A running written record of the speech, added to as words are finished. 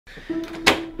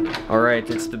All right,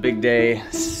 it's the big day.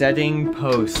 Setting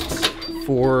posts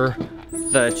for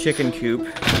the chicken coop.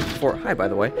 Hi, by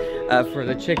the way, for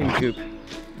the chicken coop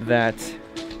that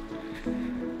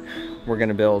we're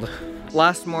gonna build.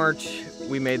 Last March,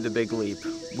 we made the big leap.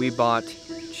 We bought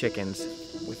chickens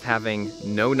with having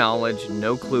no knowledge,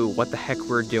 no clue what the heck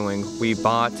we're doing. We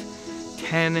bought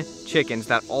 10 chickens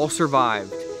that all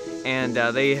survived, and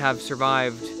they have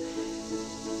survived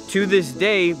to this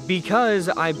day because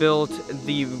I built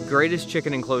the greatest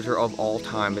chicken enclosure of all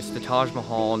time. It's the Taj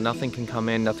Mahal. Nothing can come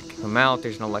in, nothing can come out.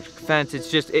 There's an electric fence. It's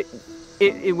just,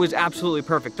 it was absolutely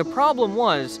perfect. The problem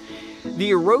was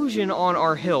the erosion on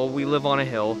our hill, we live on a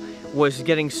hill, was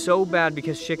getting so bad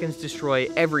because chickens destroy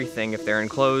everything if they're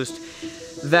enclosed,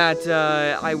 that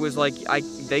I was like,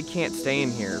 they can't stay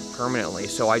in here permanently.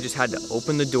 So I just had to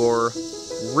open the door,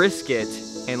 risk it,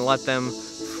 and let them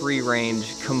free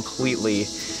range completely.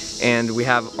 And we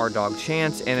have our dog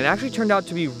Chance, and it actually turned out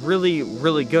to be really,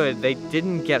 really good. They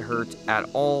didn't get hurt at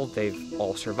all. They've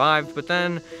all survived, but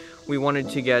then we wanted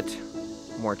to get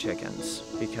more chickens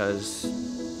because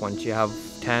once you have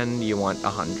 10, you want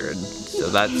 100. So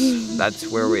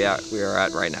that's where we are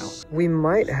at right now. We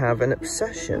might have an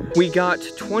obsession. We got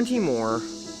 20 more.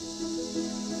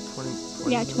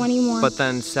 20 more. But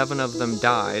then 7 of them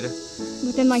died.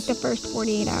 Within like the first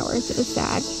 48 hours, it was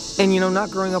sad. And you know, not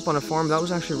growing up on a farm, that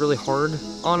was actually really hard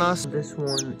on us. This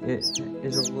one, it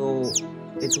is a little,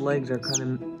 its legs are kind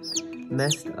of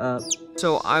messed up.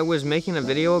 So I was making a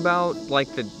video about like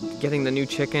getting the new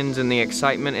chickens and the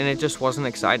excitement, and it just wasn't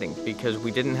exciting because we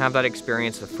didn't have that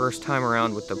experience the first time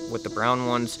around with the brown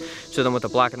ones. So then with the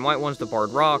black and white ones, the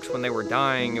barred rocks, when they were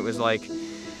dying, it was like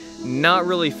not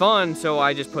really fun. So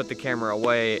I just put the camera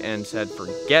away and said,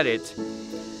 forget it.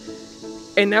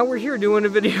 And now we're here doing a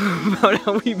video about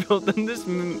how we built them this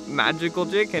magical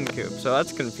chicken coop, so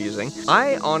that's confusing.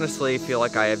 I honestly feel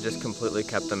like I have just completely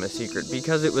kept them a secret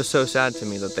because it was so sad to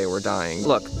me that they were dying.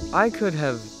 Look, I could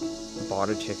have bought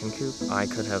a chicken coop, I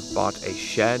could have bought a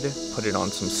shed, put it on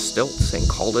some stilts and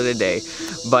called it a day,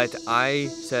 but I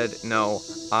said, no,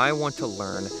 I want to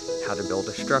learn how to build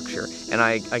a structure. And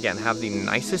I, again, have the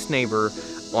nicest neighbor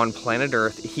on planet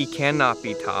Earth. He cannot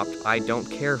be topped. I don't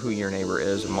care who your neighbor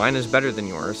is. Mine is better than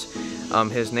yours.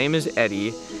 His name is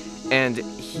Eddie, and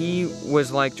he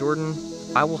was like, Jordan,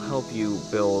 I will help you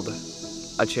build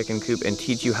a chicken coop and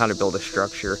teach you how to build a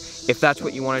structure if that's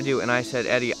what you want to do. And I said,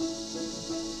 Eddie,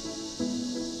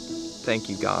 thank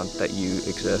you, God, that you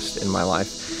exist in my life.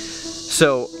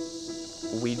 So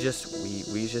we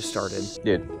just started.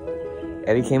 Dude,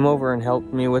 Eddie came over and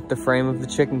helped me with the frame of the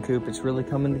chicken coop. It's really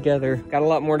coming together. Got a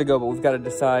lot more to go, but we've got to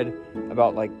decide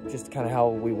about like just kind of how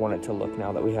we want it to look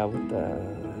now that we have what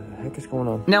the heck is going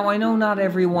on. Now, I know not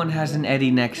everyone has an Eddie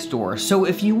next door, so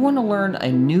if you want to learn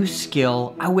a new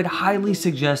skill, I would highly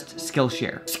suggest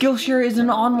Skillshare. Skillshare is an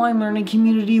online learning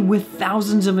community with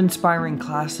thousands of inspiring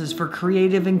classes for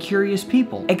creative and curious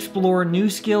people. Explore new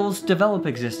skills, develop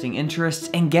existing interests,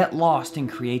 and get lost in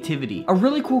creativity. A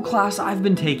really cool class I've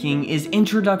been taking is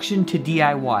Introduction to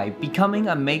DIY, Becoming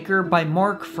a Maker by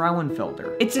Mark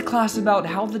Frauenfelder. It's a class about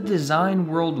how the design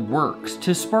world works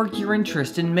to spark your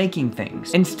interest in making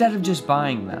things, instead of just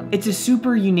buying them. It's a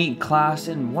super unique class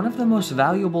and one of the most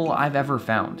valuable I've ever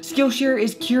found. Skillshare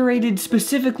is curated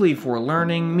specifically for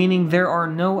learning, meaning there are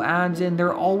no ads and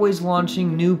they're always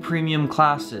launching new premium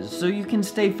classes, so you can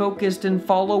stay focused and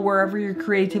follow wherever your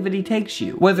creativity takes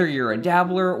you. Whether you're a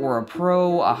dabbler or a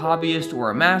pro, a hobbyist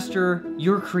or a master,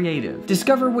 you're creative.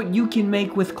 Discover what you can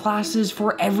make with classes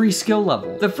for every skill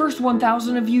level. The first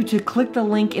 1,000 of you to click the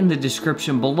link in the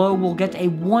description below will get a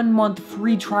 1-month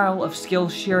free trial of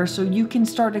Skillshare so you can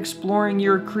start exploring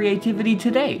your creativity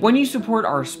today. When you support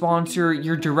our sponsor,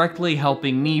 you're directly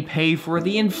helping me pay for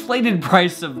the inflated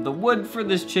price of the wood for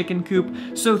this chicken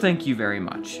coop, so thank you very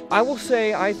much. I will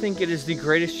say I think it is the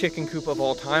greatest chicken coop of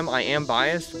all time. I am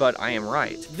biased, but I am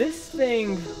right. This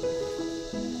thing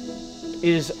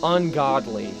is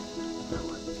ungodly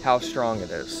how strong it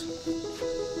is.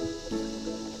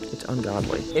 It's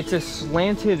ungodly. It's a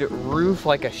slanted roof,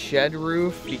 like a shed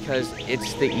roof, because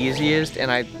it's the easiest,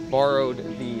 and I borrowed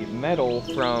the metal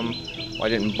from, well, I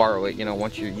didn't borrow it, you know,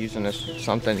 once you're using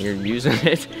something, you're using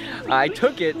it. I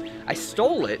took it, I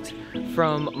stole it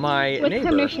from my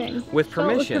neighbor. With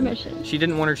permission. She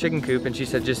didn't want her chicken coop, and she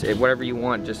said, just whatever you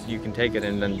want, just you can take it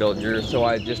and then build yours. So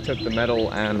I just took the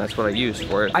metal, and that's what I used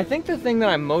for it. I think the thing that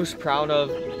I'm most proud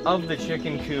of the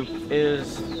chicken coop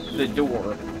is the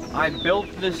door. I built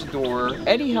this door.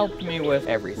 Eddie helped me with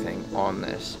everything on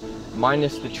this,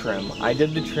 minus the trim. I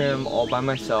did the trim all by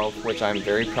myself, which I'm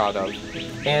very proud of.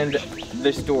 And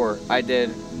this door I did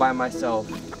by myself.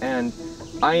 And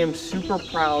I am super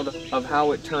proud of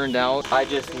how it turned out.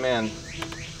 Man,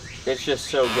 it's just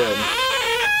so good.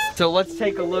 So let's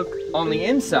take a look on the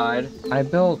inside. I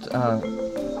built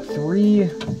 3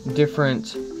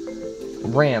 different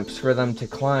ramps for them to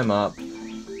climb up.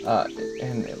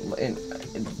 And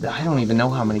I don't even know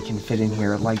how many can fit in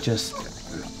here. Like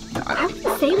I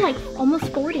would say like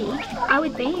almost 40, I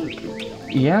would think.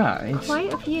 Yeah, it's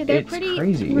quite a few. They're pretty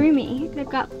crazy. Roomy. They've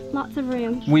got lots of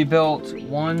room. We built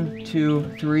 1,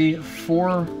 2, 3,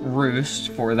 4 roosts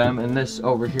for them, and this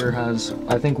over here has,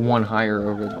 I think, 1 higher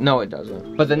over. No, it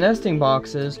doesn't. But the nesting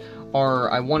boxes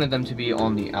I wanted them to be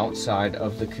on the outside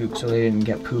of the coop so they didn't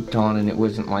get pooped on and it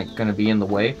wasn't like gonna be in the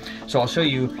way. So I'll show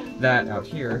you that out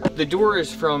here. The door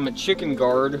is from Chicken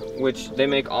Guard, which they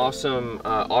make awesome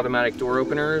automatic door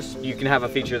openers. You can have a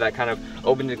feature that kind of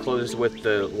opens and closes with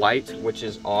the light, which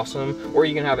is awesome, or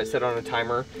you can have it set on a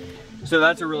timer. So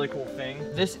that's a really cool thing.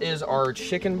 This is our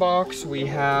chicken box. We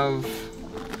have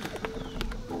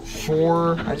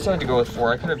 4. I decided to go with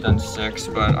 4. I could have done 6,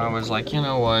 but I was like, you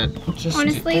know what?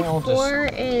 Honestly, 4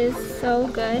 is so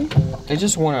good. They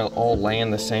just want to all lay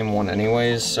in the same one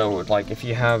anyways, so like if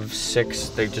you have 6,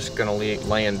 they're just gonna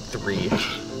lay in 3.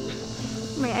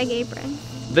 My egg apron.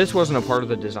 This wasn't a part of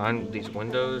the design of these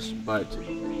windows, but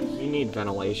you need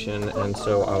ventilation, and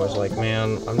so I was like,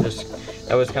 man,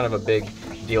 that was kind of a big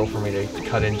deal for me to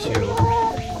cut into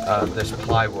this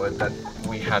plywood that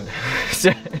we had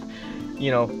you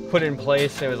know, put in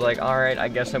place. It was like, all right, I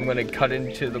guess I'm gonna cut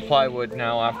into the plywood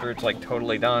now after it's like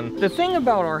totally done. The thing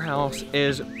about our house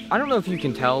is, I don't know if you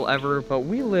can tell ever, but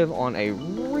we live on a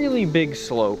really big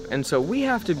slope. And so we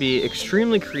have to be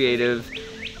extremely creative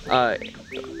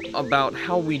about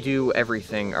how we do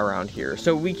everything around here.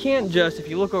 So we can't just, if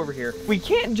you look over here, we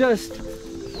can't just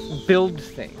build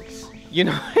things. You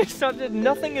know, it's not that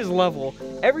nothing is level.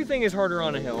 Everything is harder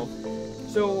on a hill.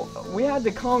 So we had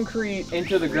to concrete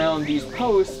into the ground these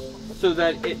posts so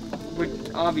that it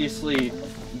would obviously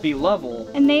be level.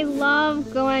 And they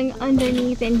love going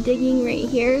underneath and digging right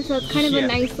here, so it's kind of a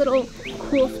nice little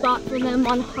cool spot for them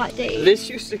on hot days. This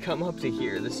used to come up to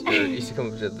here. This dirt used to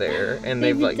come up to there, and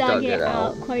they've like dug it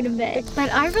out quite a bit.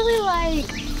 But I really like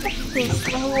this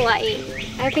little light.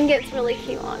 I think it's really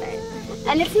cute on it.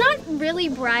 And it's not really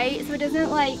bright, so it doesn't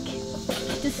like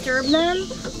disturb them,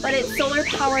 but it's solar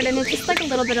powered and it's just like a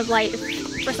little bit of light.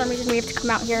 For some reason we have to come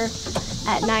out here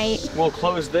at night. We'll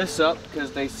close this up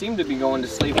because they seem to be going to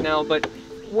sleep now, but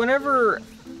whenever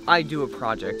I do a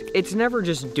project, it's never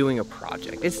just doing a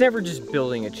project. It's never just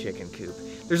building a chicken coop.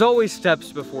 There's always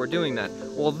steps before doing that.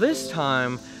 Well, this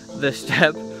time the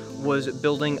step was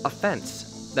building a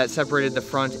fence that separated the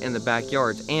front and the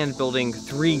backyards and building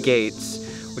 3 gates,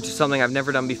 which is something I've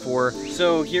never done before.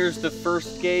 So here's the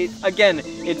first gate. Again,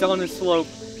 it's on a slope,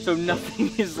 so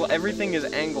everything is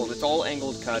angled. It's all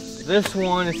angled cuts. This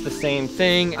one is the same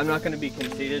thing. I'm not gonna be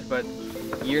conceited, but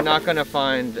you're not gonna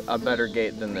find a better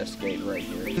gate than this gate right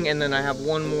here. And then I have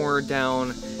one more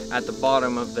down at the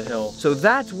bottom of the hill. So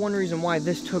that's one reason why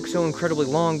this took so incredibly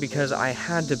long, because I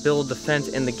had to build the fence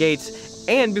and the gates.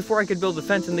 And before I could build the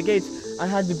fence and the gates, I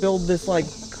had to build this like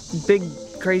big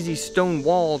crazy stone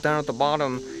wall down at the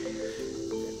bottom.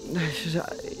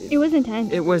 It was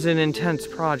intense. It was an intense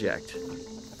project.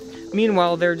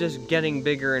 Meanwhile, they're just getting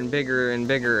bigger and bigger and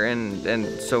bigger,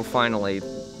 and so finally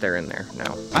they're in there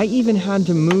now. I even had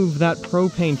to move that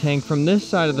propane tank from this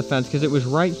side of the fence because it was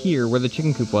right here where the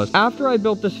chicken coop was. After I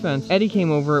built this fence, Eddie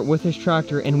came over with his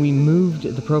tractor and we moved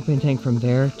the propane tank from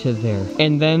there to there.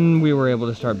 And then we were able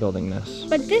to start building this.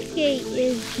 But this gate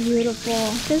is beautiful.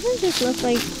 Doesn't this look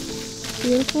like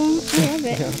beautiful? I love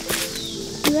it. Yeah.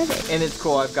 I love it. And it's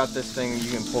cool, I've got this thing, you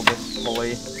can pull this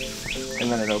pulley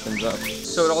and then it opens up.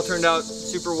 So it all turned out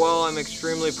super well. I'm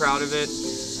extremely proud of it.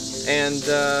 And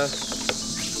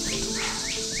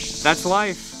that's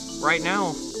life right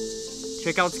now.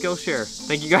 Check out Skillshare.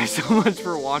 Thank you guys so much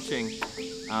for watching.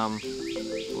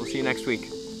 We'll see you next week.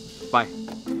 Bye.